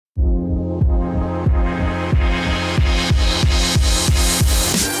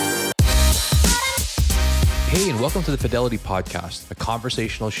welcome to the Fidelity Podcast, a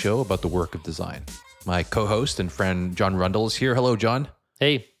conversational show about the work of design. My co-host and friend John Rundle is here. Hello, John.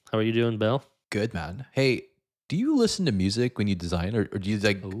 Hey, how are you doing, Bill? Good, man. Hey, do you listen to music when you design, or do you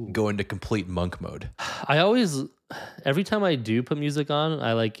Ooh. go into complete monk mode? I always, every time I do put music on,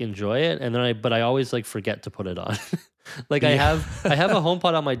 I enjoy it, and then but I always forget to put it on. I have a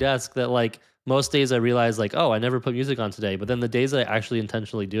HomePod on my desk that most days I realize oh, I never put music on today, but then the days that I actually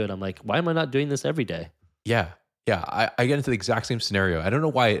intentionally do it, I'm like, why am I not doing this every day? Yeah. I get into the exact same scenario. I don't know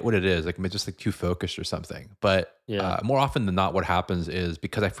what it is. I'm just too focused or something. But more often than not, what happens is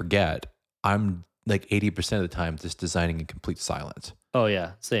because I forget, I'm 80% of the time just designing in complete silence. Oh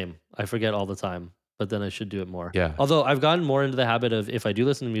yeah, same. I forget all the time, but then I should do it more. Yeah. Although I've gotten more into the habit of if I do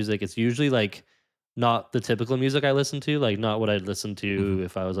listen to music, it's usually not the typical music I listen to, not what I'd listen to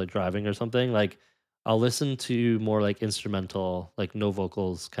if I was driving or something. I'll listen to more instrumental, no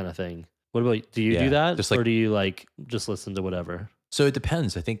vocals kind of thing. What about, do you do that? Or do you just listen to whatever? So it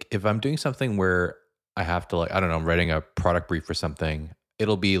depends. I think if I'm doing something where I have to I don't know, I'm writing a product brief for something,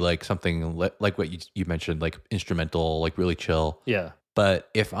 it'll be something like what you mentioned, instrumental, really chill. Yeah. But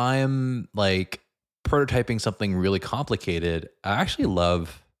if I'm prototyping something really complicated, I actually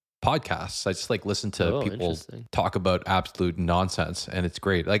love podcasts. I just listen to people talk about absolute nonsense, and it's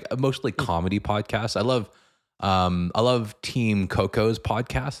great. Mostly comedy podcasts. I love Team Coco's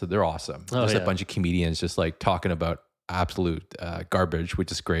podcast. They're awesome. Just a bunch of comedians just talking about absolute garbage,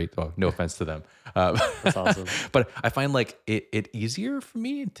 which is great. Well, no offense to them. That's awesome. But I find it easier for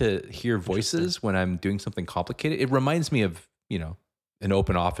me to hear voices when I'm doing something complicated. It reminds me of, an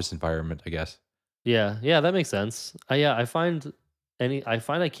open office environment, I guess. Yeah, that makes sense. I find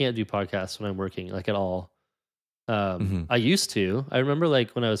I can't do podcasts when I'm working at all. I used to. I remember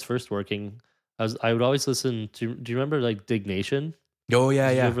when I was first working, I would always listen to. Do you remember Dignation? Oh yeah,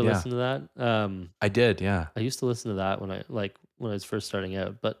 did yeah. You ever listen to that? I did. Yeah. I used to listen to that when I was first starting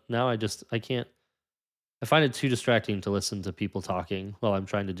out, but now I can't. I find it too distracting to listen to people talking while I'm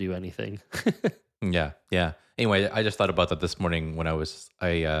trying to do anything. Yeah. Anyway, I just thought about that this morning when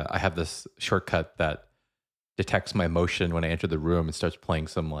I have this shortcut that detects my motion when I enter the room and starts playing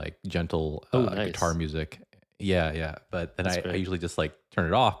some gentle nice. guitar music. Yeah. But then I usually just turn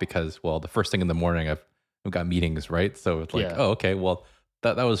it off because, the first thing in the morning I've got meetings, right? So it's oh, okay, well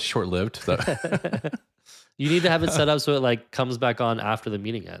that was short lived. So. You need to have it set up so it comes back on after the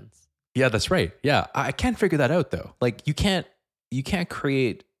meeting ends. Yeah, that's right. Yeah, I can't figure that out though. You can't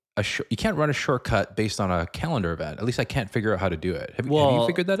create you can't run a shortcut based on a calendar event. At least I can't figure out how to do it. Have you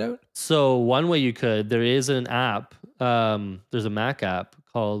figured that out? So one way you could, there is an app. There's a Mac app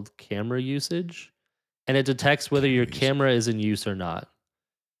called Camera Usage, and it detects whether your camera is in use or not.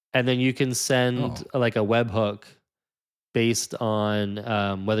 And then you can send a webhook based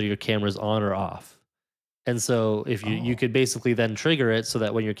on whether your camera's on or off. And so if you could basically then trigger it so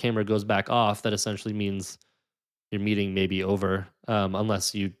that when your camera goes back off, that essentially means your meeting may be over,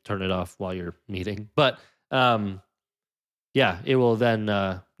 unless you turn it off while you're meeting. But it will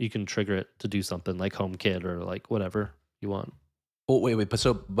then you can trigger it to do something like HomeKit or whatever you want. Oh wait,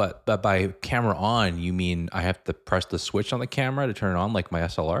 but by camera on, you mean I have to press the switch on the camera to turn it on, like my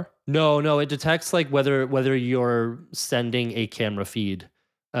SLR? No, it detects whether you're sending a camera feed.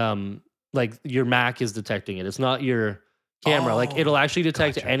 Your Mac is detecting it. It's not your camera. It'll actually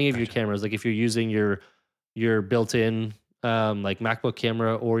detect any of your cameras. If you're using your built-in MacBook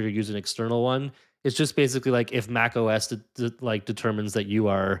camera or you're using an external one, it's just basically if Mac OS determines that you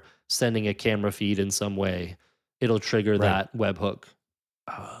are sending a camera feed in some way, it'll trigger that webhook.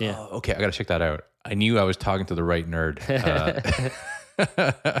 Yeah. Okay, I got to check that out. I knew I was talking to the right nerd.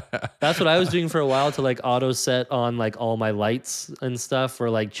 That's what I was doing for a while to auto set on all my lights and stuff,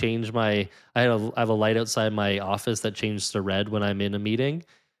 or change my. I have a light outside my office that changes to red when I'm in a meeting.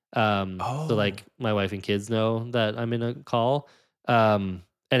 So my wife and kids know that I'm in a call. And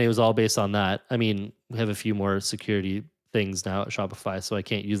it was all based on that. I mean, we have a few more security things now at Shopify, so I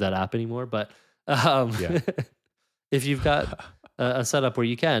can't use that app anymore. But if you've got a setup where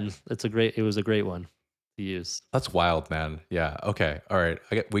you can, it was a great one to use. That's wild, man. Yeah. Okay. All right.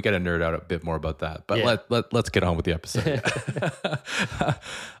 We got to nerd out a bit more about that, but let's get on with the episode.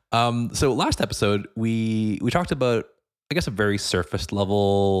 So last episode, we talked about, I guess, a very surface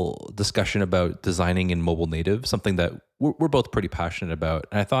level discussion about designing in mobile native, something that we're both pretty passionate about.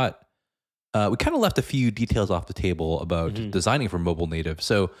 And I thought we kind of left a few details off the table about designing for mobile native.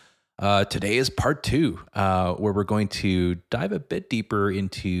 So today is part 2, where we're going to dive a bit deeper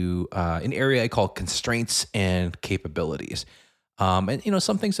into an area I call constraints and capabilities. And,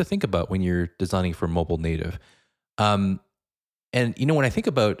 some things to think about when you're designing for mobile native. And, when I think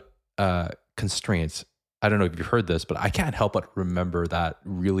about constraints, I don't know if you've heard this, but I can't help but remember that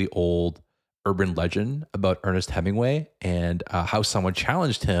really old urban legend about Ernest Hemingway and how someone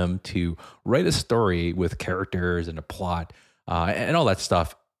challenged him to write a story with characters and a plot and all that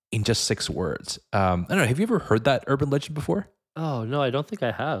stuff in just 6 words. I don't know. Have you ever heard that urban legend before? Oh no, I don't think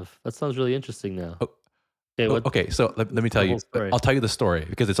I have. That sounds really interesting now. Oh, Okay, what okay, so let me tell the you. whole story? I'll tell you the story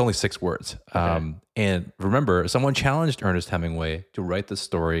because it's only 6 words. Okay. And remember, someone challenged Ernest Hemingway to write the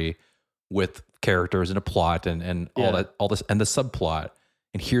story with characters and a plot and Yeah. all this and the subplot.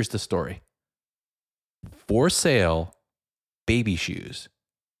 And here's the story: for sale, baby shoes,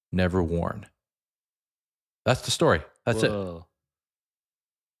 never worn. That's the story. That's it, Whoa.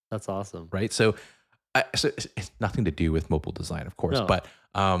 That's awesome. right? So it's nothing to do with mobile design, of course, No. but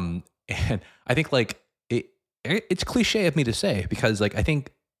and I think like it's cliche of me to say because like I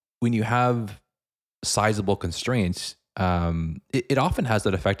think when you have sizable constraints, it often has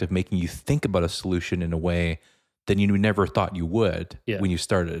that effect of making you think about a solution in a way that you never thought you would Yeah. when you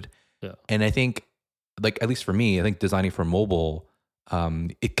started. Yeah. And I think, like at least for me, I think designing for mobile,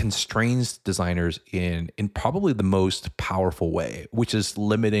 it constrains designers in probably the most powerful way, which is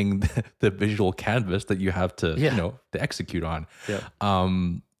limiting the visual canvas that you have to Yeah. to execute on. Yeah.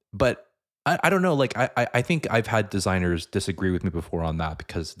 But I don't know. Like I think I've had designers disagree with me before on that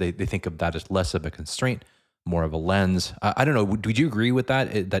because they think of that as less of a constraint, more of a lens. I don't know. Would you agree with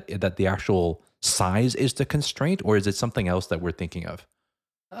that? That the actual size is the constraint, or is it something else that we're thinking of?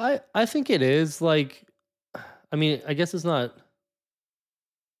 I think it is like, I mean, I guess it's not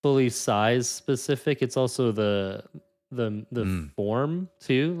fully size specific. It's also the Mm, form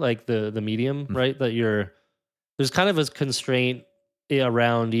too, like the medium, mm, right? That you're there's kind of a constraint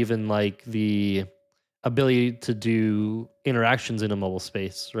around even like the ability to do interactions in a mobile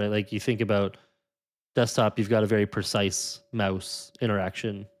space, right? Like you think about desktop, you've got a very precise mouse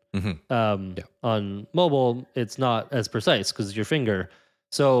interaction. mhm. Yeah. On mobile, it's not as precise because it's your finger.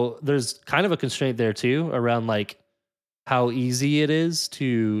 So there's kind of a constraint there too around like how easy it is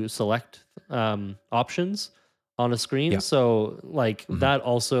to select options on a screen. Yeah. So like Mhm. that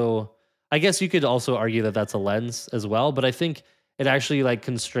also, I guess you could also argue that that's a lens as well. But I think it actually like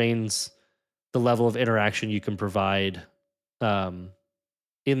constrains the level of interaction you can provide um,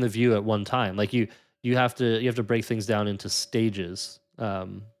 in the view at one time. Like you have to break things down into stages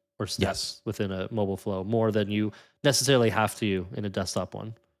or Yes. steps within a mobile flow more than you necessarily have to in a desktop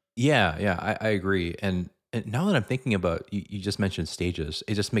one. Yeah, yeah, I agree. And now that I'm thinking about you just mentioned stages,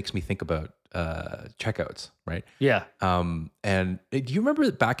 it just makes me think about checkouts, right? Yeah. And do you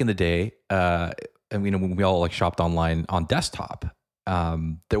remember back in the day? I mean, when we all like shopped online on desktop,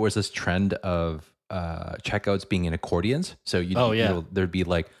 there was this trend of checkouts being in accordions. So Oh yeah. there'd be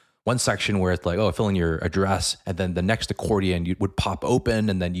like one section where it's like, oh, fill in your address, and then the next accordion you would pop open,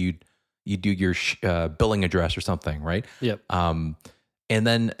 and then you do your billing address or something, right? Yep. And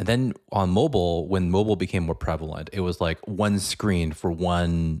then on mobile, when mobile became more prevalent, it was like one screen for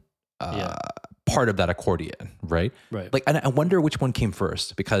one Yeah. part of that accordion, right? Right. Like, and I wonder which one came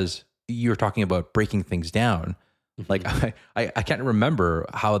first because you're talking about breaking things down. Like, Mhm. I can't remember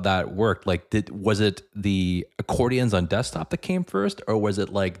how that worked. Like, was it the accordions on desktop that came first, or was it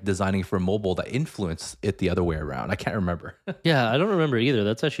like designing for mobile that influenced it the other way around? I can't remember. Yeah, I don't remember either.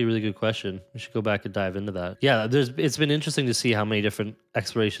 That's actually a really good question. We should go back and dive into that. Yeah, it's been interesting to see how many different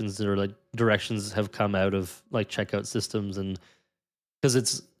explorations or like directions have come out of like checkout systems, and because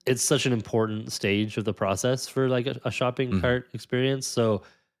it's such an important stage of the process for like a shopping Mhm. cart experience. So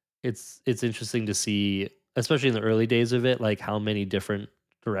it's interesting to see, especially in the early days of it, like how many different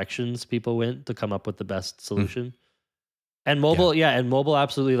directions people went to come up with the best Mm. solution. And Yeah. mobile, yeah, and mobile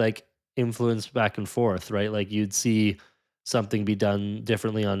absolutely like influenced back and forth, right? Like you'd see something be done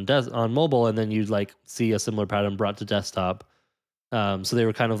differently on mobile, and then you'd like see a similar pattern brought to desktop. So they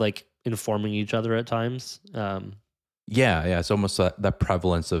were kind of like informing each other at times. Yeah, yeah. It's almost that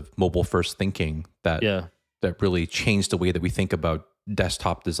prevalence of mobile first thinking Yeah, that really changed the way that we think about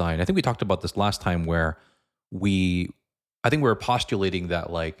desktop design. I think we talked about this last time where we I think we were postulating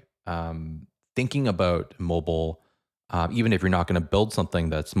that like thinking about mobile, even if you're not going to build something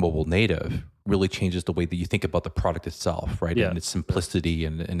that's mobile native, really changes the way that you think about the product itself, right? yeah, And its yeah, simplicity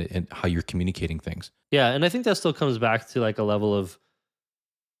and how you're communicating things. yeah. And I think that still comes back to like a level of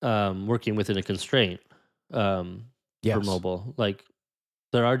working within a constraint for Yes. mobile. Like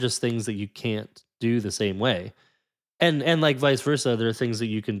there are just things that you can't do the same way. And like vice versa, there are things that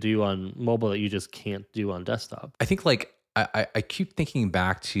you can do on mobile that you just can't do on desktop. I think like I keep thinking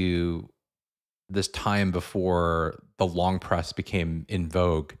back to this time before the long press became in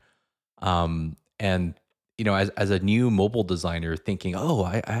vogue. And as a new mobile designer thinking, oh,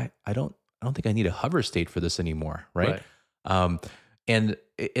 I don't I don't think I need a hover state for this anymore, right? Right. Um, and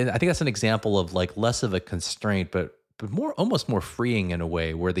I think that's an example of like less of a constraint, but more almost more freeing in a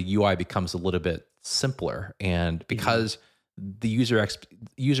way where the UI becomes a little bit simpler, and because the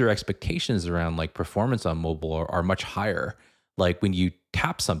user expectations around like performance on mobile are much higher. Like when you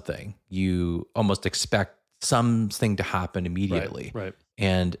tap something, you almost expect something to happen immediately. Right.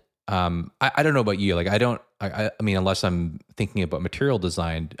 And I don't know about you. Like I mean, unless I'm thinking about material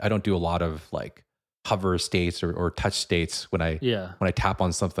design, I don't do a lot of like hover states or touch states Yeah. when I tap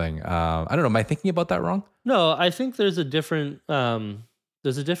on something. I don't know. Am I thinking about that wrong? No, I think there's a different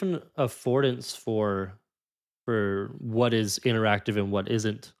affordance for what is interactive and what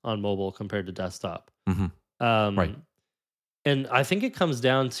isn't on mobile compared to desktop. Hmm. Right. Um, and I think it comes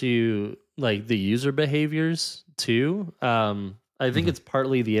down to like the user behaviors too. I think Hmm. it's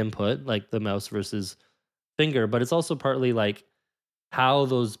partly the input, like the mouse versus finger, but it's also partly like how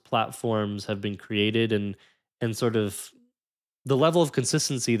those platforms have been created and sort of the level of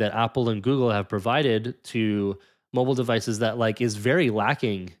consistency that Apple and Google have provided to mobile devices that like is very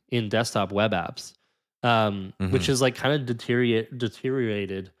lacking in desktop web apps, which Hmm. is like kind of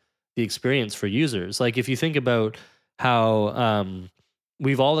deteriorated the experience for users. Like if you think about how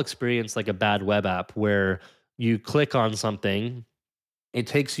we've all experienced like a bad web app where you click on something, it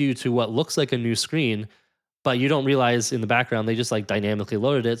takes you to what looks like a new screen, but you don't realize in the background they just like dynamically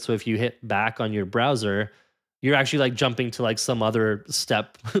loaded it. So if you hit back on your browser, you're actually like jumping to like some other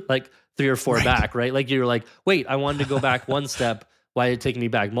step, like 3 or 4 Right. back, right? Like you're like, wait, I wanted to go back one step. Why did it take me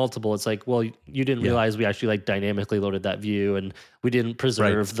back multiple? It's like, well, you didn't Yeah. realize we actually like dynamically loaded that view and we didn't Right.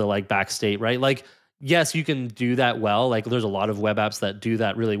 preserve the like back state, right? Like, yes, you can do that well. Like there's a lot of web apps that do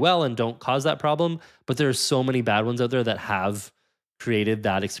that really well and don't cause that problem, but there's so many bad ones out there that have created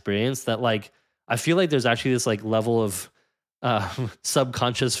that experience that like I feel like there's actually this like level of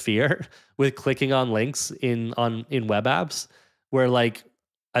subconscious fear with clicking on links in web apps, where like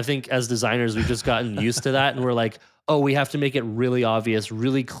I think as designers we've just gotten used to that, and we're like, oh, we have to make it really obvious,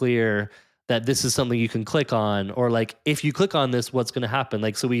 really clear that this is something you can click on, or like if you click on this, what's going to happen?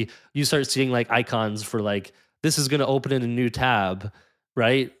 Like, so you start seeing like icons for like this is going to open in a new tab,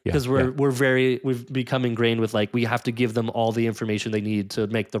 right? Yeah. Because Yeah. we've become ingrained with like we have to give them all the information they need to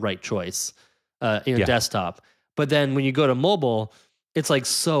make the right choice in a Yeah. desktop. But then when you go to mobile, it's like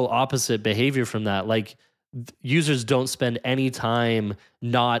so opposite behavior from that. Like users don't spend any time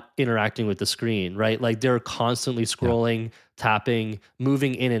not interacting with the screen, right? Like they're constantly Yeah. scrolling, tapping,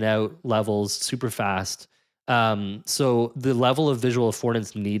 moving in and out levels super fast. So the level of visual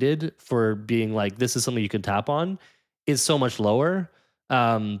affordance needed for being like this is something you can tap on is so much lower,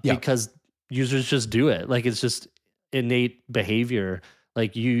 Yeah. because users just do it. Like it's just innate behavior.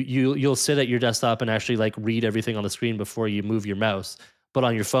 Like you'll sit at your desktop and actually like read everything on the screen before you move your mouse, but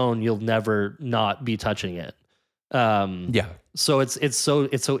on your phone you'll never not be touching it. Um, Yeah. so it's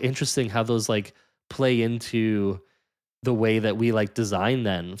so interesting how those like play into the way that we like design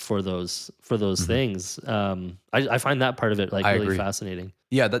then for those Hmm. things. I find that part of it like I really agree. fascinating.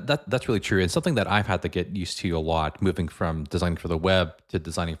 Yeah, that's really true. And something that I've had to get used to a lot, moving from designing for the web to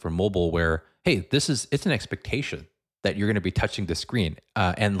designing for mobile, where hey, it's an expectation that you're going to be touching the screen,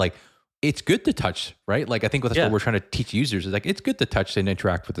 and like it's good to touch, right? Like I think that's what Yeah. we're trying to teach users is like it's good to touch and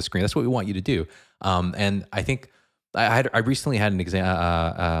interact with the screen. That's what we want you to do. And I think I recently had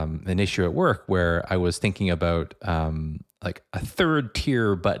an issue at work where I was thinking about like a third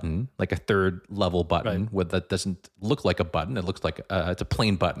tier button, like a third level Right. button that doesn't look like a button. It looks like it's a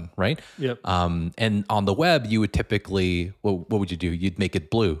plain button, right? Yep. And on the web, you would typically, what would you do? You'd make it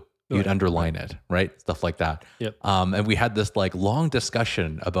blue. You'd Right. underline it, right? Stuff like that. Yep. And we had this like long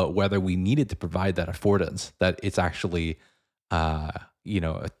discussion about whether we needed to provide that affordance, that it's actually, uh,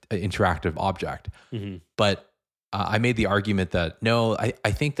 an interactive object. Hmm. But I made the argument that no,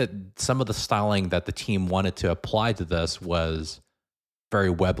 I think that some of the styling that the team wanted to apply to this was very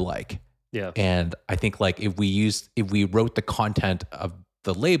web-like. Yeah. And I think like if we wrote the content of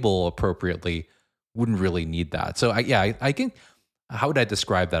the label appropriately, wouldn't really need that. So I think, how would I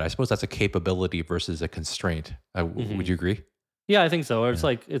describe that? I suppose that's a capability versus a constraint. Hmm. Would you agree? Yeah, I think so. Or it's Yeah.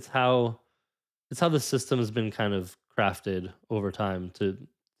 like it's how the system has been kind of crafted over time to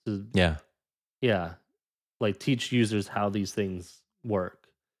Yeah. yeah, like teach users how these things work.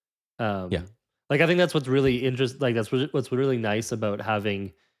 Yeah. Um, like I think that's what's really interesting. Like what's really nice about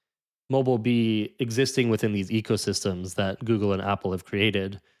having mobile be existing within these ecosystems that Google and Apple have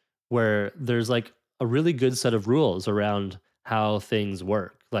created, where there's like a really good set of rules around how things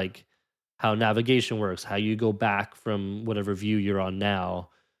work, like how navigation works, how you go back from whatever view you're on now.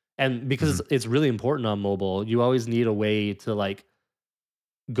 And because Hmm. it's really important on mobile, you always need a way to like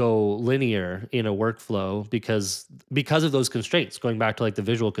go linear in a workflow because of those constraints, going back to like the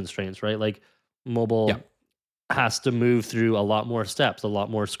visual constraints, right? Like Yeah. mobile has to move through a lot more steps, a lot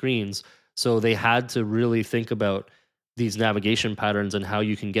more screens. So they had to really think about these navigation patterns and how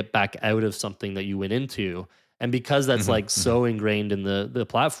you can get back out of something that you went into. And because that's Hmm. like so ingrained in the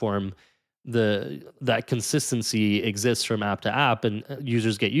platform, that consistency exists from app to app, and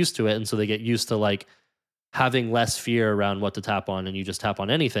users get used to it, and so they get used to like having less fear around what to tap on, and you just tap on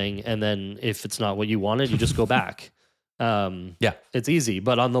anything, and then if it's not what you wanted, you just go back. Yeah. It's easy,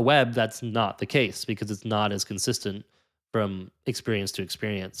 but on the web that's not the case because it's not as consistent from experience to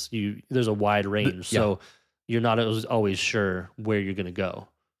experience. There's a wide range, Yeah. so you're not always sure where you're going to go.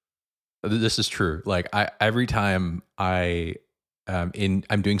 This is true. Like every time I'm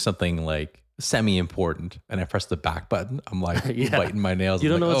doing something like semi important and I press the back button, I'm like Yeah, biting my nails.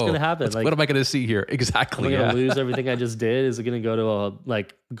 you I'm don't like, know what's going oh, to happen. Like, what am I going to see here? am Exactly. I going Yeah. to lose everything I just did? Is it going to go to a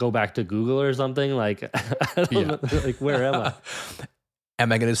like go back to Google or something? Like, I don't Yeah. know. Like, where am I?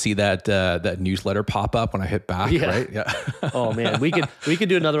 Am I going to see that newsletter pop up when I hit back? Yeah. Right. Yeah. Oh man, we could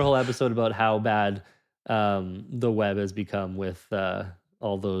do another whole episode about how bad the web has become with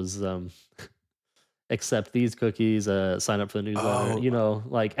all those accept these cookies, sign up for the newsletter, Oh,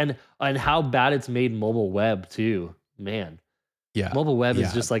 like and how bad it's made mobile web too. Man, yeah. mobile web is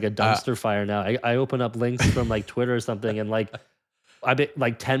Yeah. just like a dumpster fire now. I open up links from like Twitter or something, and like I bet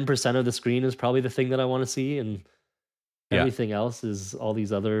like 10% of the screen is probably the thing that I want to see, and Yeah. everything else is all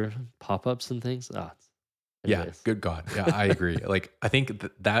these other pop-ups and things. Yeah, Anyways. good God. Yeah, I agree. Like, I think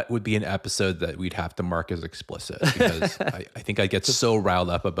that would be an episode that we'd have to mark as explicit because I think I get so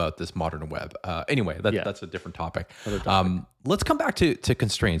riled up about this modern web. Anyway, Yeah. that's a different topic. Other topic. Let's come back to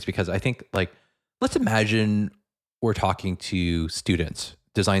constraints because I think, like, let's imagine we're talking to students,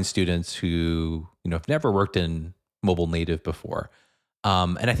 design students who, have never worked in mobile native before.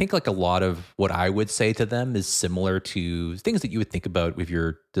 And I think like a lot of what I would say to them is similar to things that you would think about if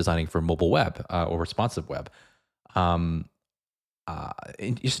you're designing for mobile web or responsive web. Um,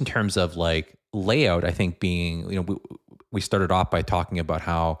 just in terms of like layout, I think being, we started off by talking about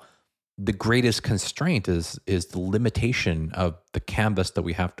how the greatest constraint is the limitation of the canvas that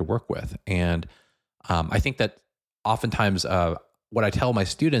we have to work with. And I think that oftentimes what I tell my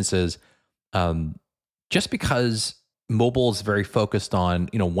students is just because mobile is very focused on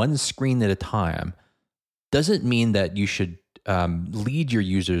one screen at a time doesn't mean that you should lead your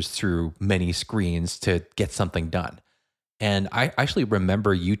users through many screens to get something done. And I actually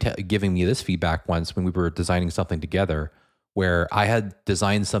remember you giving me this feedback once when we were designing something together, where I had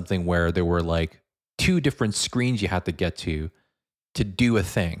designed something where there were like 2 different screens you had to get to do a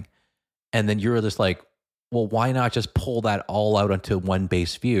thing, and then you were just like, well, why not just pull that all out onto one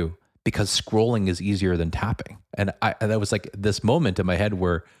base view? Because scrolling is easier than tapping. And that was like this moment in my head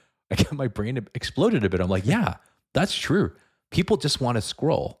where my brain exploded a bit. I'm like, yeah, that's true. People just want to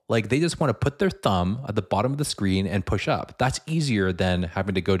scroll. Like they just want to put their thumb at the bottom of the screen and push up. That's easier than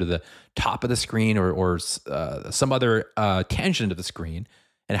having to go to the top of the screen or some other tangent of the screen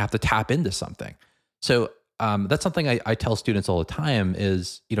and have to tap into something. So that's something I tell students all the time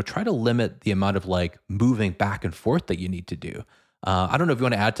is, try to limit the amount of like moving back and forth that you need to do. I don't know if you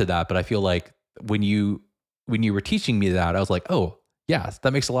want to add to that, but I feel like when you were teaching me that, I was like, oh, yeah,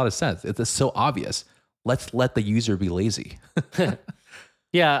 that makes a lot of sense. It's so obvious. Let's let the user be lazy.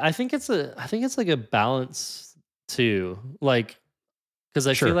 Yeah, I think it's like a balance too. Like, because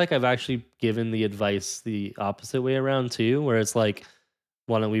I Sure. feel like I've actually given the advice the opposite way around too, where it's like,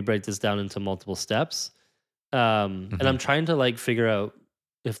 why don't we break this down into multiple steps? And I'm trying to like figure out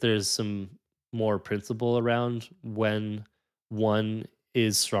if there's some more principle around when one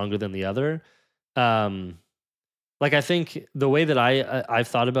is stronger than the other. Like I think the way that I've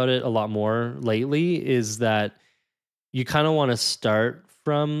thought about it a lot more lately is that you kind of want to start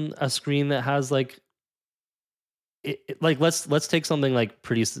from a screen that has like like let's take something like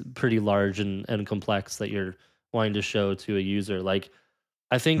pretty large and complex that you're wanting to show to a user. Like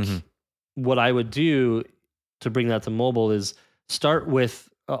I think Mhm. what I would do to bring that to mobile is start with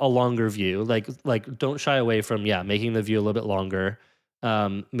a longer view. Like don't shy away from making the view a little bit longer,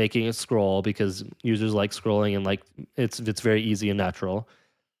 making it scroll because users like scrolling and like it's very easy and natural.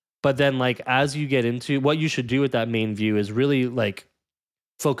 But then like as you get into what you should do with that main view is really like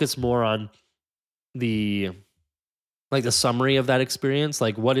focus more on the like the summary of that experience,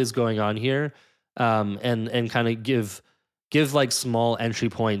 like what is going on here, and kind of give like small entry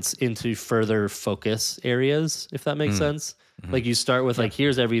points into further focus areas, if that makes Mm. sense. Mhm. Like you start with like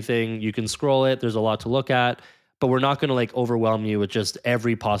here's everything, you can scroll it, there's a lot to look at, but we're not going to like overwhelm you with just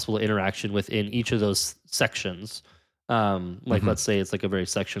every possible interaction within each of those sections. Like let's say it's like a very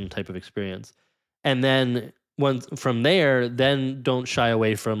section type of experience. And then once from there, then don't shy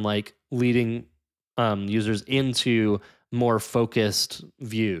away from like leading users into more focused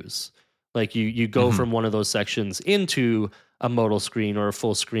views. Like you go Hmm. from one of those sections into a modal screen or a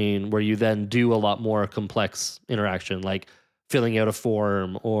full screen where you then do a lot more complex interaction, like filling out a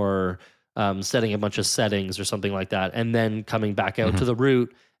form or setting a bunch of settings or something like that, and then coming back out Hmm. to the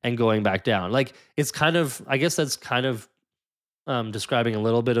root and going back down. Like it's kind of, I guess that's kind of describing a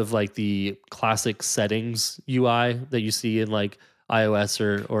little bit of like the classic settings UI that you see in like iOS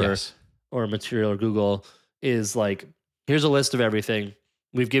Yes. or Material or Google is like, here's a list of everything.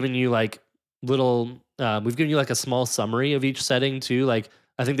 We've given you like we've given you like a small summary of each setting too. Like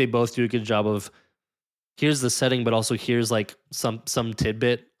I think they both do a good job of here's the setting, but also here's like some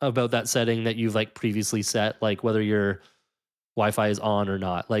tidbit about that setting that you've like previously set, like whether your Wi-Fi is on or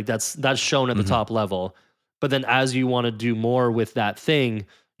not. Like that's shown at the Hmm. top level. But then as you want to do more with that thing,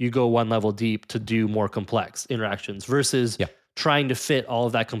 you go one level deep to do more complex interactions versus Yeah. trying to fit all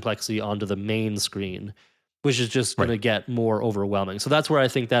of that complexity onto the main screen, which is just going Right. to get more overwhelming. So that's where I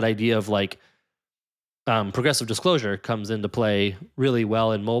think that idea of like progressive disclosure comes into play really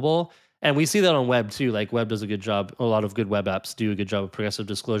well in mobile. And we see that on web too. Like web does a good job. A lot of good web apps do a good job of progressive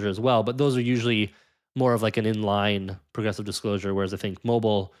disclosure as well. But those are usually more of like an inline progressive disclosure. Whereas I think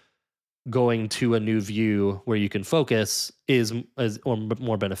mobile going to a new view where you can focus is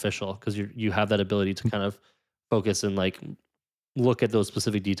more beneficial because you have that ability to kind of focus and like look at those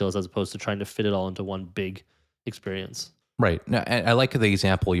specific details as opposed to trying to fit it all into one big experience. Right. No, and I like the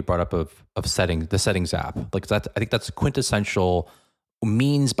example you brought up of setting the settings app. Like that, I think that's a quintessential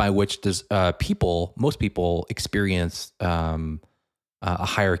means by which does most people experience a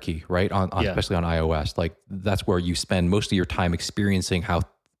hierarchy, right? On Yeah. especially on iOS, like that's where you spend most of your time experiencing how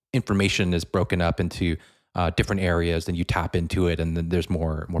information is broken up into different areas. Then you tap into it, and then there's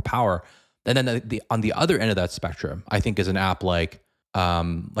more power. And then the on the other end of that spectrum, I think is an app like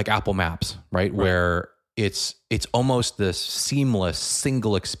Apple Maps, right? Right. Where it's almost this seamless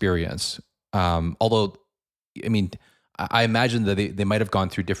single experience. Although, I mean, I imagine that they might have gone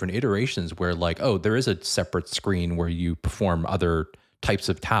through different iterations where like, oh, there is a separate screen where you perform other types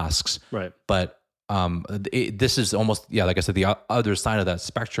of tasks, Right. but this is almost, yeah, like I said, the other side of that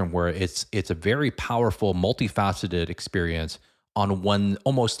spectrum where it's a very powerful, multifaceted experience on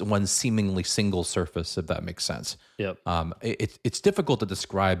almost one seemingly single surface, if that makes sense. Yep. It's difficult to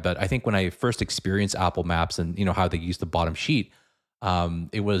describe, but I think when I first experienced Apple Maps and how they use the bottom sheet,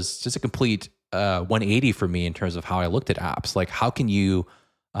 it was just a complete 180 for me in terms of how I looked at apps. Like, how can you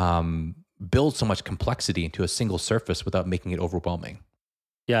build so much complexity into a single surface without making it overwhelming?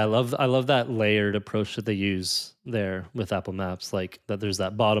 Yeah, I love that layered approach that they use there with Apple Maps. Like that there's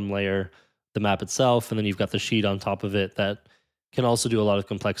that bottom layer, the map itself, and then you've got the sheet on top of it that can also do a lot of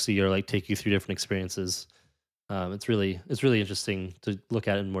complexity or like take you through different experiences. It's really interesting to look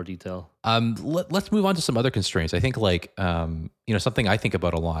at in more detail. Let's move on to some other constraints. I think like something I think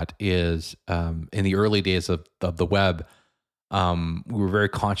about a lot is in the early days of the web, we were very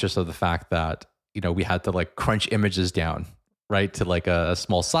conscious of the fact that we had to like crunch images down, right, to like a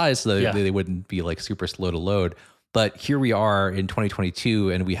small size so that Yeah. they wouldn't be like super slow to load. But here we are in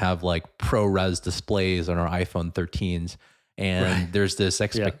 2022, and we have like ProRes displays on our iPhone 13s, and Right. there's this Yeah.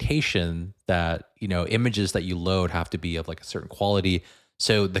 expectation that images that you load have to be of like a certain quality.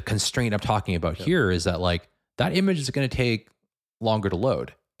 So the constraint I'm talking about Yep. here is that like that image is going to take longer to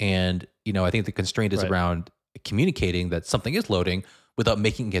load, and I think the constraint is Right. around communicating that something is loading without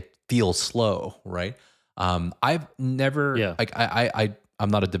making it feel slow, right? I've never Yeah. like I'm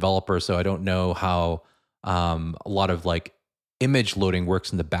not a developer, so I don't know how a lot of like image loading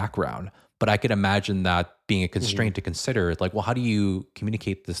works in the background. But I could imagine that being a Mhm. constraint to consider. Like, well, how do you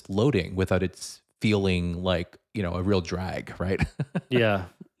communicate this loading without it feeling like a real drag, right? Yeah.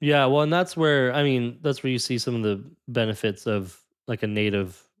 Yeah. Well, and that's where, I mean, that's where you see some of the benefits of like a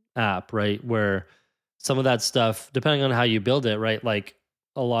native app, right? Where some of that stuff, depending on how you build it, right? Like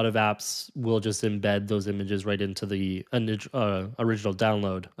a lot of apps will just embed those images right into the original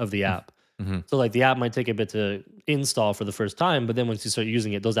download of the app. Hmm. So, like, the app might take a bit to install for the first time, but then once you start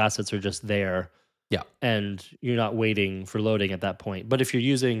using it, those assets are just there Yeah. and you're not waiting for loading at that point. But if you're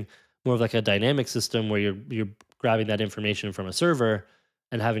using more of like a dynamic system where you're grabbing that information from a server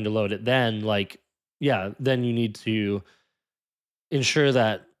and having to load it, then like yeah, then you need to ensure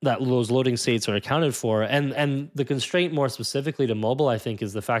that those loading states are accounted for. And the constraint more specifically to mobile, I think,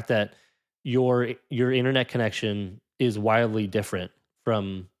 is the fact that your internet connection is wildly different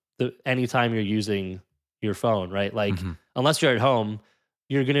from the anytime you're using your phone, right? Like Hmm. unless you're at home,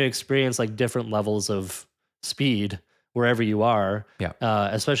 you're going to experience like different levels of speed wherever you are. Yeah.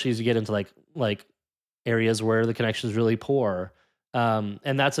 Especially as you get into like areas where the connection is really poor. And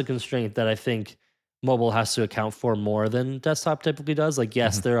that's a constraint that I think mobile has to account for more than desktop typically does. Like,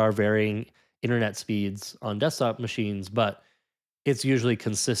 yes, Mhm. there are varying internet speeds on desktop machines, but it's usually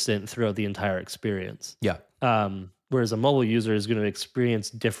consistent throughout the entire experience. Yeah. Whereas a mobile user is going to experience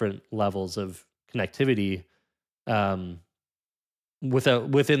different levels of connectivity um,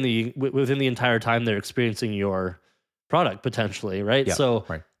 within the entire time they're experiencing your product potentially, right? Yeah. So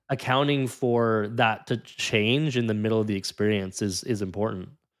Right. accounting for that to change in the middle of the experience is important.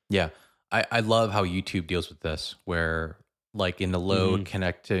 Yeah. I love how YouTube deals with this, where like in a Hmm.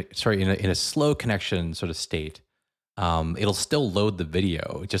 in a slow connection sort of state, it'll still load the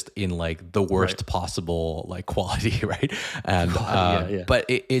video just in like the Right. worst possible like quality, right? And Yeah, yeah. but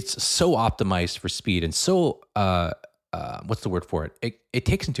it's so optimized for speed and so what's the word for it? It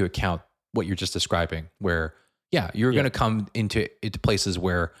takes into account what you're just describing, where yeah, you're Yeah. gonna come into places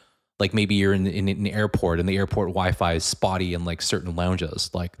where like maybe you're in an airport and the airport Wi-Fi is spotty in like certain lounges.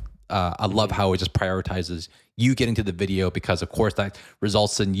 Like I love Mhm. how it just prioritizes you getting to the video because of course that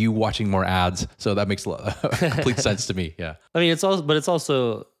results in you watching more ads. So that makes complete sense to me. Yeah. I mean, it's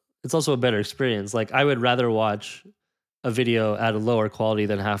also a better experience. Like, I would rather watch a video at a lower quality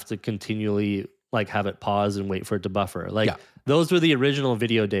than have to continually like have it pause and wait for it to buffer. Yeah. Like, those were the original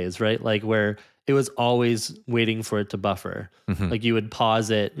video days, right? Like, where it was always waiting for it to buffer. Hmm. Like, you would pause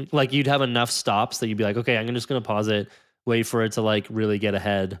it, like you'd have enough stops that you'd be like, okay, I'm just gonna pause it, wait for it to like really get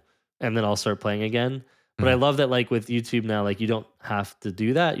ahead, and then I'll start playing again. But I Hmm. love that like with YouTube now, like you don't have to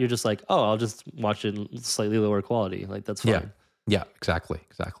do that. You're just like, oh, I'll just watch it in slightly lower quality. Like, that's Yeah. fine. Yeah. Exactly.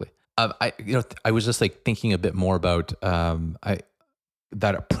 Exactly. I was just like thinking a bit more about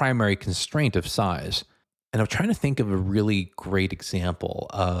that a primary constraint of size. And I'm trying to think of a really great example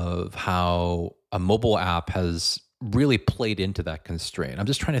of how a mobile app has really played into that constraint. I'm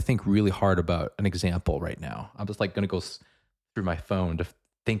just trying to think really hard about an example right now. I'm just like going to go through my phone to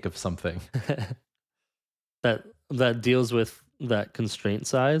think of something. That deals with that constraint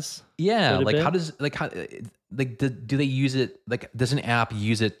size Yeah, quite a like how bit. does like how like do they use it like does an app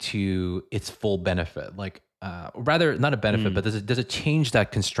use it to its full benefit? Like or rather not a benefit, Mm. but does it change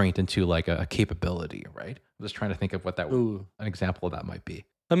that constraint into like a capability, right? I'm just trying to think of what Ooh. an example of that might be.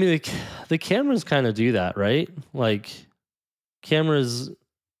 I mean, the cameras kind of do that, right? Like, cameras,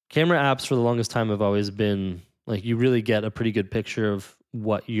 camera apps for the longest time have always been like you really get a pretty good picture of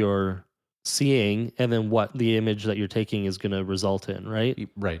what you're seeing and then what the image that you're taking is going to result in, right?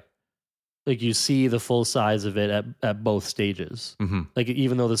 Right. Like, you see the full size of it at both stages. Hmm. Like,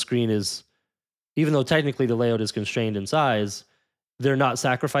 even though technically the layout is constrained in size, they're not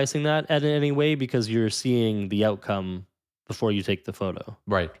sacrificing that in any way because you're seeing the outcome before you take the photo.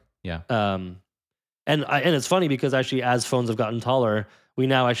 Right. Yeah. Um, and it's funny because actually, as phones have gotten taller, we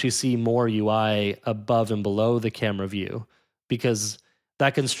now actually see more UI above and below the camera view because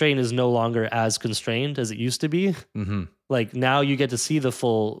that constraint is no longer as constrained as it used to be. Hmm. Like, now you get to see the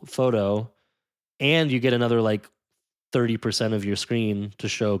full photo, and you get another like 30% of your screen to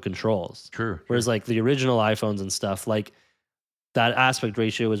show controls. True. Whereas like the original iPhones and stuff, like that aspect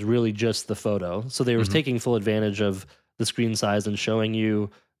ratio was really just the photo. So they were Hmm. taking full advantage of the screen size and showing you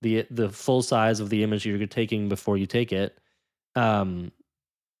the full size of the image you're taking before you take it. Um,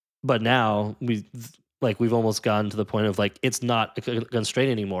 but now we've almost gotten to the point of like it's not a constraint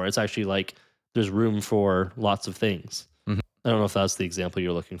anymore. It's actually like there's room for lots of things. I don't know if that's the example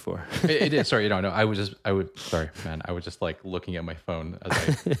you're looking for. It is. Sorry, no. Sorry, man. I was just like looking at my phone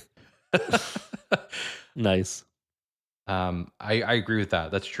as I. Nice. I agree with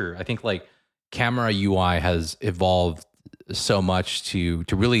that. That's true. I think like camera UI has evolved so much to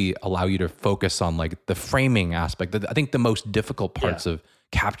really allow you to focus on like the framing aspect. I think the most difficult parts of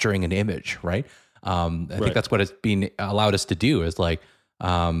capturing an image, right? I think Right. that's what it's been allowed us to do is like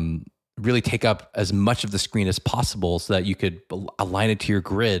really take up as much of the screen as possible so that you could align it to your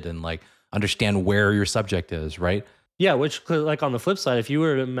grid and like understand where your subject is, right? Yeah, which like on the flip side, if you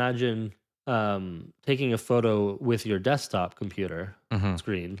were to imagine taking a photo with your desktop computer Hmm.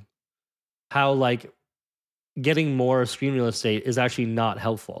 screen, how like getting more screen real estate is actually not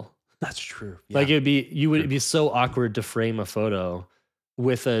helpful. That's true. Like, Yeah. you would True. be so awkward to frame a photo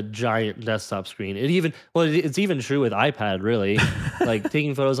with a giant desktop screen. It's even true with iPad, really. Like,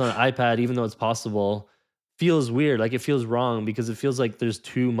 taking photos on an iPad, even though it's possible, feels weird. Like, it feels wrong because it feels like there's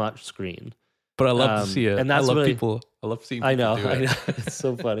too much screen. But I love to see it. And that's really I love seeing I people know, do I it. know. It's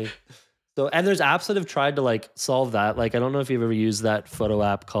so funny. So, and there's apps that have tried to like solve that. Like, I don't know if you've ever used that photo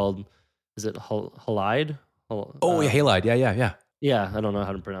app called, is it Halide? Oh, yeah, Halide. Yeah, yeah, yeah. Yeah, I don't know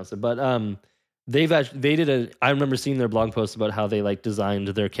how to pronounce it, but I remember seeing their blog post about how they like designed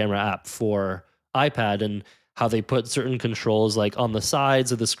their camera app for iPad and how they put certain controls like on the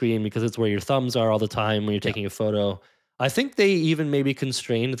sides of the screen because it's where your thumbs are all the time when you're Yeah. taking a photo. I think they even maybe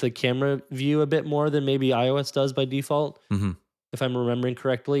constrained the camera view a bit more than maybe iOS does by default, Hmm. if I'm remembering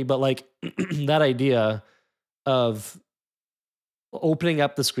correctly. But like that idea of opening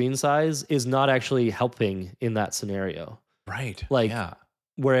up the screen size is not actually helping in that scenario. Right. Like Yeah.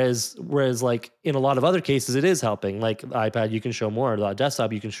 whereas like in a lot of other cases it is helping. Like the iPad you can show more, the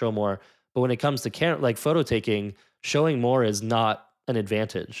desktop you can show more. But when it comes to like photo taking, showing more is not an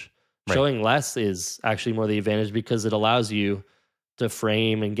advantage. Right. Showing less is actually more the advantage because it allows you to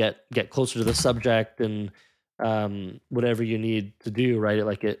frame and get closer to the subject and whatever you need to do, right?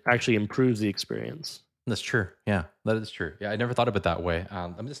 Like it actually improves the experience. That's true. Yeah, that is true. Yeah, I never thought of it that way.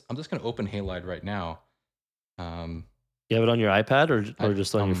 I'm just gonna open Halide right now. Um, You have it on your iPad or I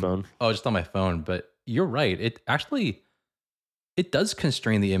just on your phone? oh, just on my phone. But you're right. It does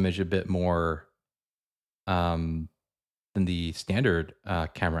constrain the image a bit more um, than the standard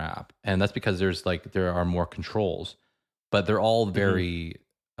camera app, and that's because there are more controls, but they're all Hmm. very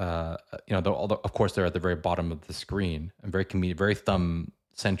of course they're at the very bottom of the screen and very convenient, very thumb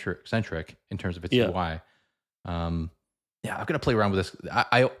centric in terms of its Yeah. UI. Um, yeah, I'm gonna play around with this.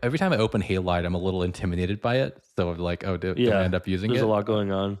 I every time I open Halide, I'm a little intimidated by it. So like, oh, do I Yeah. end up using There's a it? lot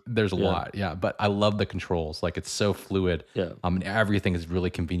going on. There's a Yeah. lot, yeah. But I love the controls. Like it's so fluid. Yeah. And everything is really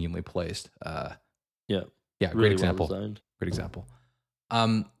conveniently placed. Yeah. Yeah, great Really well example. designed. Great example.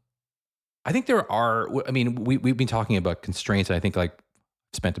 Um, I think there are. I mean, we've been talking about constraints, and I think like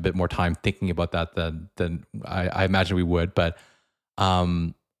spent a bit more time thinking about that than I imagine we would. But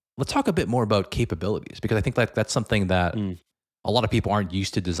um, let's talk a bit more about capabilities because I think like that's something that Mm, a lot of people aren't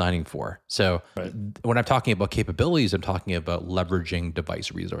used to designing for. So right. when I'm talking about capabilities, I'm talking about leveraging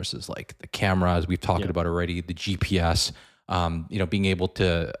device resources like the cameras we've talked Yeah. about already, the GPS. Being able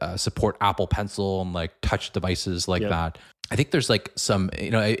to support Apple Pencil and like touch devices like Yep. that. I think there's like some,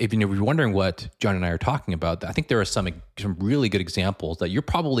 if you're wondering what John and I are talking about, I think there are some really good examples that you're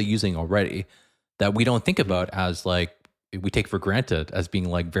probably using already that we don't think Mhm. about as like we take for granted as being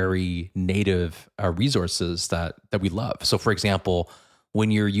like very native resources that we love. So, for example, when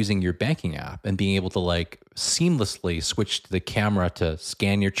you're using your banking app and being able to like seamlessly switch to the camera to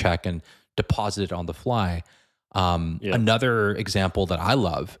scan your check and deposit it on the fly. Yeah. Another example that I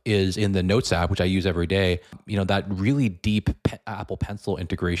love is in the Notes app, which I use every day. That really deep Apple Pencil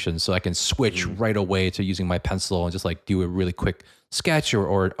integration, so I can switch Mhm. right away to using my pencil and just like do a really quick sketch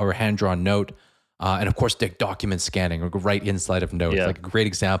or hand drawn note. And of course, the document scanning right inside of Notes, Yeah. like a great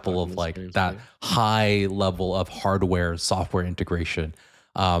example of Document like scanning's that great. high level of hardware software integration.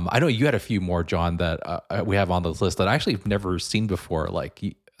 I know you had a few more, John, that we have on this list that I actually have never seen before. Like,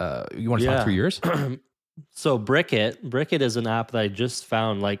 you want to talk through Yeah. yours? So Brickit is an app that I just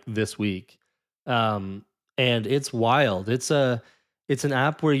found like this week. And it's wild. It's an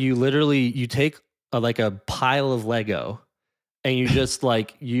app where you take like a pile of Lego and you just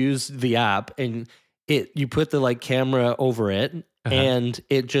like use the app and you put the like camera over it Uh-huh. and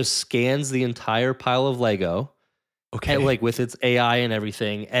it just scans the entire pile of Lego Okay. and like with its AI and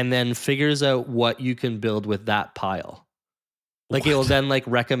everything and then figures out what you can build with that pile. Like it will What? then like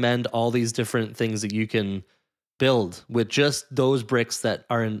recommend all these different things that you can build with just those bricks that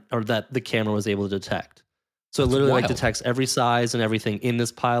are in or that the camera was able to detect. So it That's literally like wild. detects every size and everything in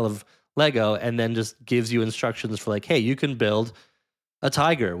this pile of Lego and then just gives you instructions for like, hey, you can build a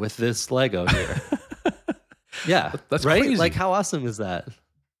tiger with this Lego here. Yeah. That's right? crazy. Like how awesome is that?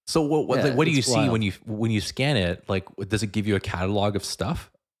 So Yeah, what do you it's see wild. when you scan it? Like, does it give you a catalog of stuff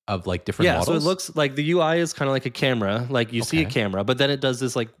of like different Yeah, so it models? looks like the UI is kind of like a camera. Like you see a Okay. camera, but then it does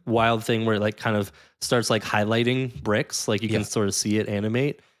this like wild thing where it like kind of starts like highlighting bricks, like you Yeah. can sort of see it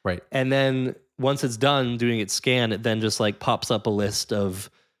animate. Right. And then once it's done doing its scan, it then just like pops up a list of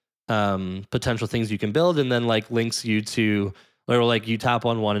potential things you can build and then like links you to or like you tap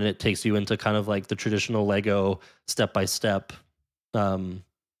on one and it takes you into kind of like the traditional Lego step by step um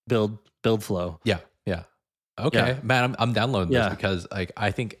build flow. Yeah. Yeah. Okay, Yeah. man, I'm downloading this Yeah. because like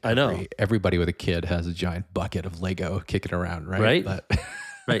I think I know. everybody with a kid has a giant bucket of Lego kicking around, right? Right? But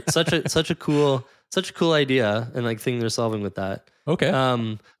Right. Such a cool idea and like thing they're solving with that. okay.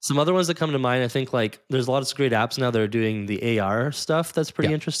 Some other ones that come to mind, I think like there's lots of great apps now that are doing the AR stuff that's pretty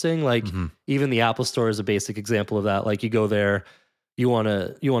Yeah. interesting. Like Mhm. even the Apple Store is a basic example of that. Like you go there, you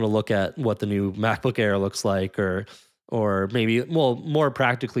wanna look at what the new MacBook Air looks like or maybe well, more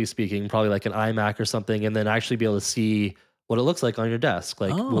practically speaking, probably like an iMac or something, and then actually be able to see what it looks like on your desk.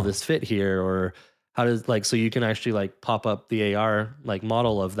 Like, will Oh, this fit here? Or how does like so you can actually like pop up the AR like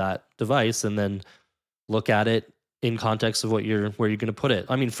model of that device and then look at it in context of where you're going to put it.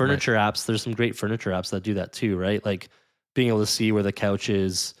 I mean, Right. furniture apps, there's some great furniture apps that do that too, right? Like being able to see where the couch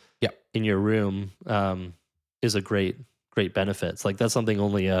is Yeah. in your room is a great benefit. It's like that's something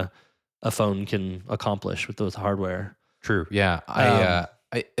only a phone can accomplish with those hardware. True. Yeah. Um,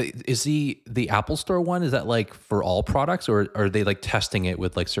 Is the Apple Store one, is that like for all products, or are they like testing it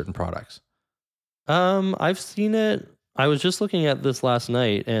with like certain products? I've seen it. I was just looking at this last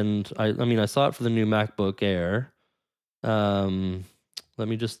night, and I mean, I saw it for the new MacBook Air. Um, let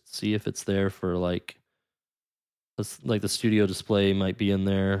me just see if it's there for like the studio display might be in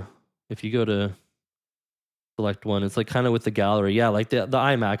there. If you go to select one, it's like kind of with the gallery. Yeah, like the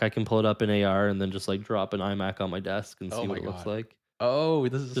iMac, I can pull it up in AR and then just like drop an iMac on my desk and Oh see my what it looks God. like. Oh,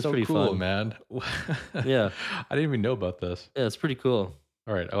 this is Just so pretty cool, fun. man. Yeah, I didn't even know about this. yeah, it's pretty cool.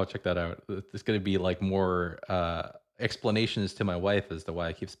 All right, I'll check that out. It's going to be like more explanations to my wife as to why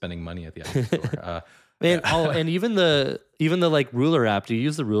I keep spending money at the Apple Store. Man, oh, Yeah. and even the like ruler app. Do you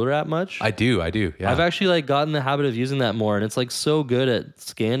use the ruler app much? I do. I've Yeah. actually like gotten the habit of using that more, and it's like so good at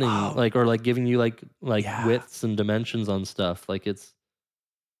scanning, Oh, like or like giving you like yeah. widths and dimensions on stuff. Like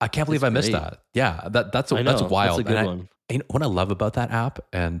I can't believe it's I missed great. that. Yeah, I that's know that's a wild. And good one. what I love about that app,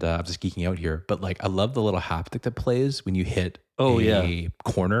 and I'm just geeking out here, but like I love the little haptic that plays when you hit Oh yeah, a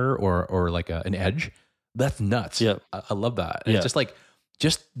corner or like an edge. That's nuts. yep, I love that, and it's yeah, just like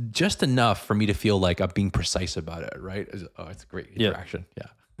just enough for me to feel like I'm being precise about it. Right? It's a great yep. interaction.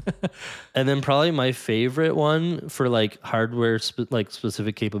 Yeah. And then probably my favorite one for like hardware like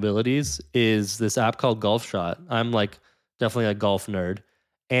specific capabilities is this app called Golf Shot. I'm like definitely a golf nerd,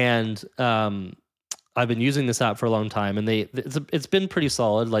 and I've been using this app for a long time, and it's been pretty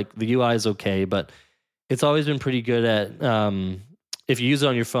solid. Like the UI is okay, but it's always been pretty good at if you use it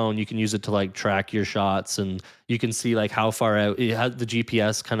on your phone, you can use it to like track your shots, and you can see like how far out it has. The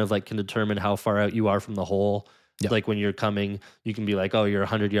GPS kind of like can determine how far out you are from the hole. Yeah. Like when you're coming, you can be like, oh, you're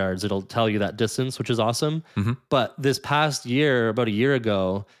 100 yards. It'll tell you that distance, which is awesome. Hmm. But this past year, about a year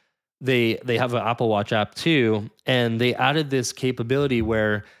ago, they have an Apple Watch app too, and they added this capability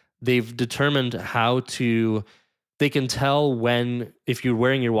where they've determined how to they can tell when if you're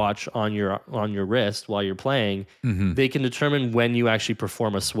wearing your watch on your wrist while you're playing, Hmm. they can determine when you actually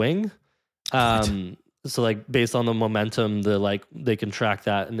perform a swing. What? So like based on the momentum, they can track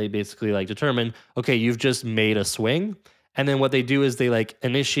that and they basically like determine, okay, you've just made a swing. And then what they do is they like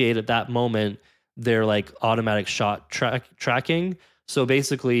initiate at that moment their like automatic shot tracking. So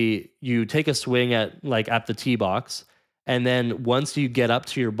basically you take a swing at the tee box, and then once you get up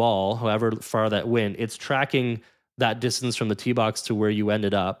to your ball, however far that went, it's tracking that distance from the tee box to where you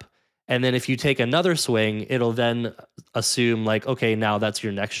ended up. And then if you take another swing, it'll then assume like, okay, now that's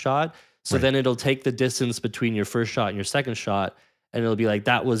your next shot. So Right. then it'll take the distance between your first shot and your second shot, and it'll be like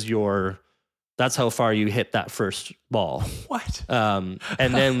that's how far you hit that first ball. What? And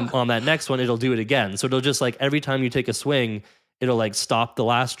then on that next one, it'll do it again. So it'll just like every time you take a swing, it'll like stop the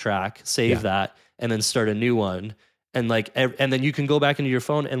last track, save Yeah. that, and then start a new one. And like, and then you can go back into your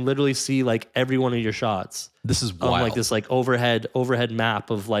phone and literally see like every one of your shots This is on like wild. this like overhead map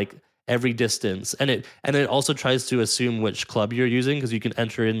of like every distance. And it also tries to assume which club you're using because you can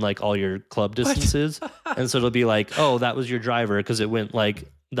enter in like all your club distances. And so it'll be like, oh, that was your driver because it went like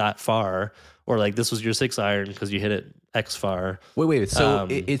that far, or like this was your 6-iron because you hit it X far. Wait. So Um,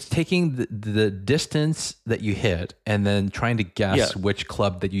 it's taking the distance that you hit and then trying to yeah. guess which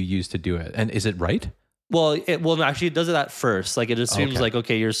club that you use to do it. And is it right? Well, actually, it does it at first. Like it assumes, Okay. like,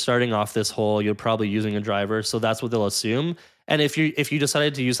 okay, you're starting off this hole, you're probably using a driver, so that's what they'll assume. And if you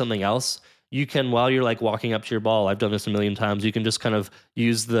decided to use something else, you can while you're like walking up to your ball. I've done this a million times. You can just kind of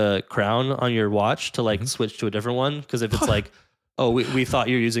use the crown on your watch to like Mhm. switch to a different one. Because if it's like, oh, we thought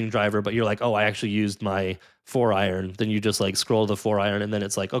you're using driver, but you're like, oh, I actually used my 4-iron, then you just like scroll the 4-iron, and then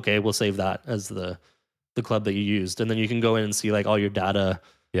it's like, okay, we'll save that as the club that you used, and then you can go in and see like all your data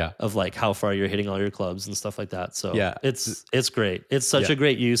Yeah. of like how far you're hitting all your clubs and stuff like that. So Yeah. it's great. It's such Yeah. a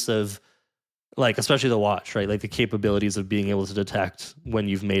great use of like especially the watch, right? Like the capabilities of being able to detect when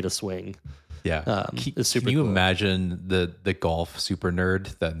you've made a swing Yeah. is Can super you cool. imagine the golf super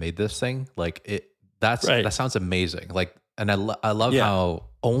nerd that made this thing? Like Right. that sounds amazing. Like, and I love Yeah. how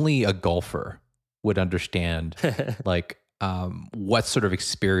only a golfer would understand like what sort of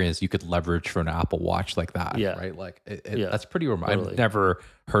experience you could leverage for an Apple Watch like that. Yeah. Right. Like Yeah, that's pretty remarkable. totally. I've never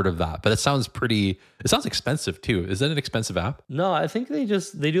heard of that, but it sounds expensive too. Is that an expensive app? No, I think they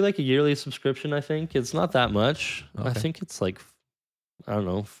do like a yearly subscription. I think it's not that much. I Okay. think it's like I don't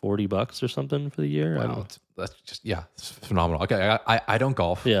know, $40 or something for the year. I Wow. don't, That's just, yeah, it's phenomenal. Okay. I don't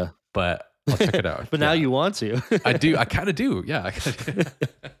golf, yeah. but I'll check it out. But now you want to. I do. I kind of do. Yeah.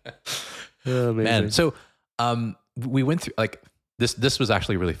 Man. So, we went through like this. This was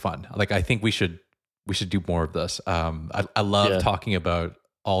actually really fun. Like, I think we should do more of this. I love talking about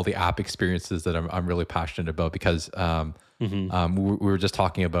all the app experiences that I'm really passionate about because, we were just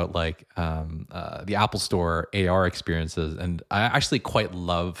talking about like the Apple Store AR experiences, and I actually quite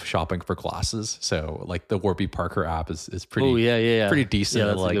love shopping for glasses. So like the Warby Parker app is pretty pretty decent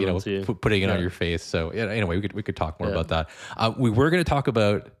at like putting it on your face. So anyway, we could talk more about that. We were going to talk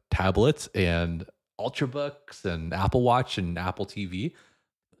about tablets and Ultrabooks and Apple Watch and Apple TV.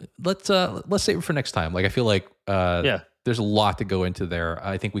 Let's save it for next time. Like I feel like there's a lot to go into there.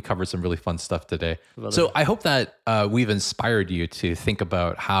 I think we covered some really fun stuff today. So I hope that we've inspired you to think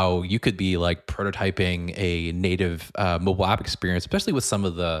about how you could be like prototyping a native mobile app experience, especially with some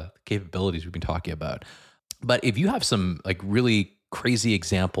of the capabilities we've been talking about. But if you have some like really crazy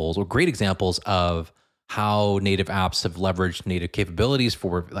examples or great examples of how native apps have leveraged native capabilities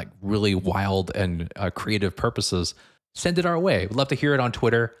for like really wild and creative purposes, send it our way. We'd love to hear it on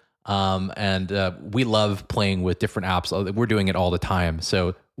Twitter. We love playing with different apps. We're doing it all the time.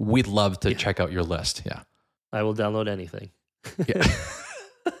 So we'd love to check out your list. Yeah. I will download anything. Yeah.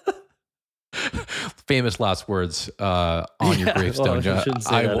 Famous last words on your gravestone. Well, I shouldn't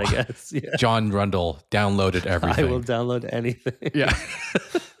say that, I guess. Yeah. John Rundle downloaded everything. I will download anything. Yeah.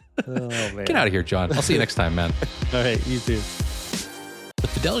 Oh, man. Get out of here, John. I'll see you next time, man. All right. You too. The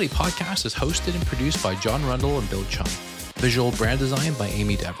Fidelity Podcast is hosted and produced by John Rundle and Bill Chung. Visual brand design by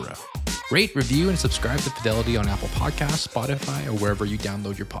Amy Devereaux. Rate, review, and subscribe to Fidelity on Apple Podcasts, Spotify, or wherever you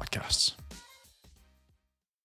download your podcasts.